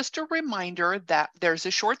 Just a reminder that there's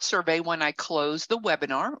a short survey when I close the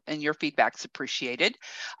webinar, and your feedback's appreciated.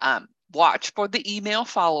 Watch for the email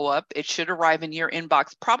follow-up. It should arrive in your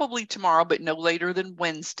inbox probably tomorrow, but no later than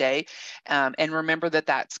Wednesday. And remember that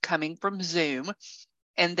that's coming from Zoom.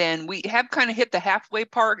 And then we have kind of hit the halfway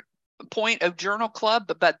point of Journal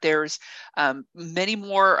Club, but there's many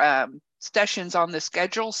more sessions on the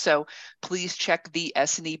schedule. So please check the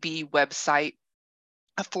SNEB website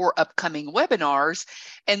for upcoming webinars.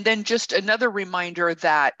 And then just another reminder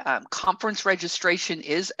that conference registration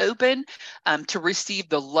is open. To receive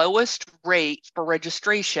the lowest rate for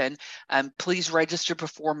registration, please register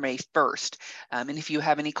before May 1st. And if you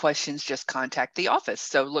have any questions, just contact the office.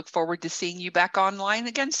 So look forward to seeing you back online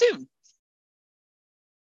again soon.